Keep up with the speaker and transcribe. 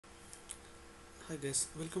Hi guys,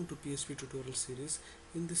 welcome to PHP tutorial series.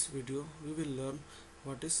 In this video we will learn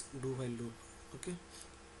what is do while loop. Okay,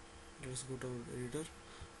 let's go to our editor.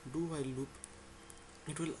 Do while loop,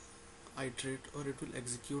 it will iterate or it will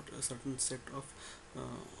execute a certain set of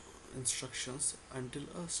instructions until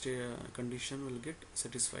a condition will get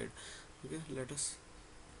satisfied. Okay, let us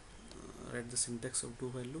write the syntax of do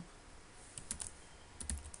while loop.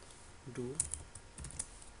 Do while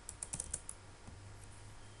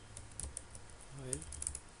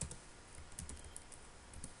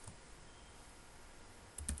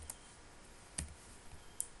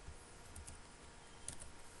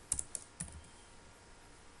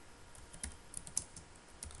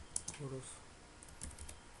code of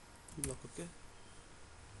block. Okay,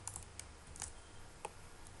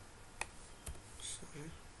 sorry,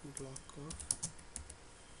 block of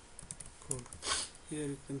code. Here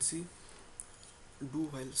you can see do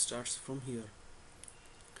while starts from here.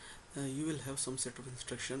 You will have some set of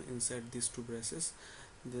instruction inside these two braces.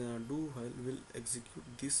 The do while will execute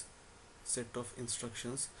this set of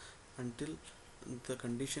instructions until the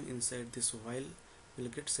condition inside this while will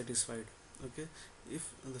get satisfied. Okay,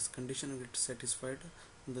 if this condition gets satisfied,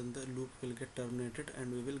 then the loop will get terminated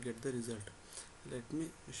and we will get the result. Let me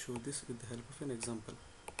show this with the help of an example.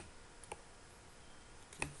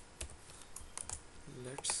 Okay,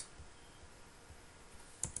 let's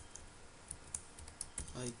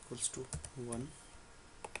I equals to 1.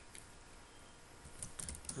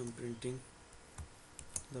 I'm printing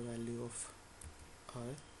the value of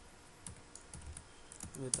I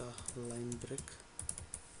with a line break,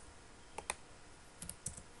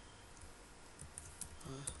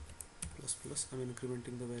 plus plus. I'm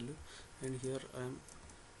incrementing the value, and here I am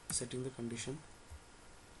setting the condition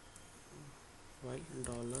while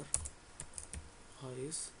dollar I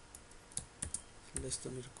is less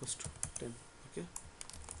than or equals to 10. Okay,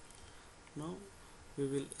 now we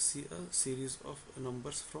will see a series of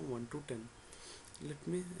numbers from 1 to 10. Let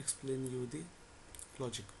me explain you the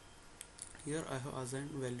logic. Here I have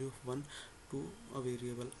assigned value of 1 to a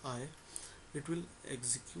variable I. It will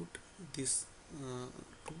execute these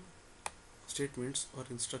two statements or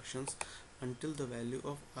instructions until the value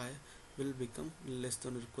of I will become less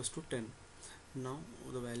than or equals to 10. Now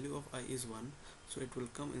the value of I is 1, so it will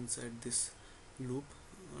come inside this loop,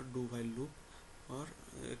 do while loop, or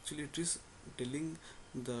actually it is telling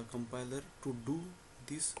the compiler to do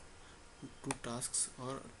these two tasks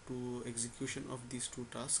or to execution of these two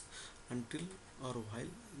tasks until or while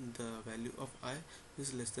the value of I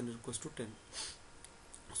is less than or equals to 10.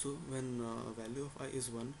 So when value of I is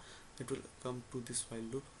 1, it will come to this while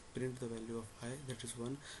loop, print the value of I, that is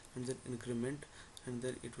 1, and then increment, and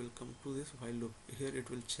then it will come to this while loop. Here it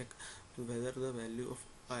will check whether the value of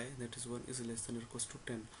I, that is 1, is less than or equals to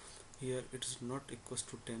 10. Here it is not equals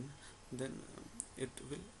to 10, then it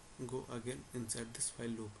will go again inside this while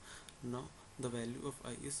loop. Now the value of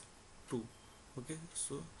I is 2. Okay,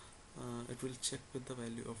 so it will check with the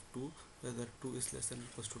value of 2 whether 2 is less than or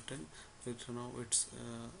equals to 10. Now it's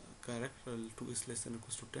correct, 2 is less than or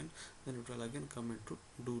equals to 10, then it will again come into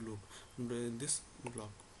do loop in this block.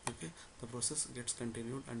 Okay, the process gets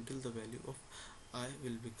continued until the value of I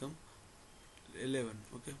will become 11.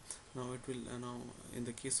 Okay, now it will now in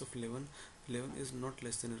the case of 11 is not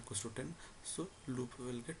less than or equals to 10, so loop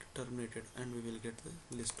will get terminated and we will get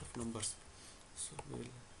the list of numbers. So we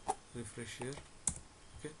will refresh here.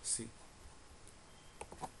 Okay, see.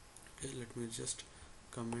 Okay, let me just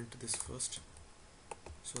comment this first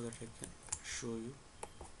so that I can show you.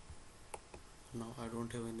 Now I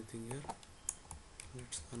don't have anything here.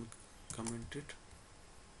 Let's uncomment it.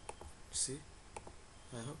 See,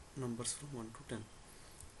 I have numbers from 1 to 10.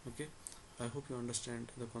 Okay, I hope you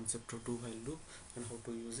understand the concept of do while loop and how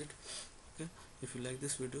to use it. Okay, if you like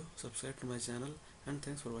this video, subscribe to my channel, and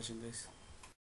thanks for watching guys.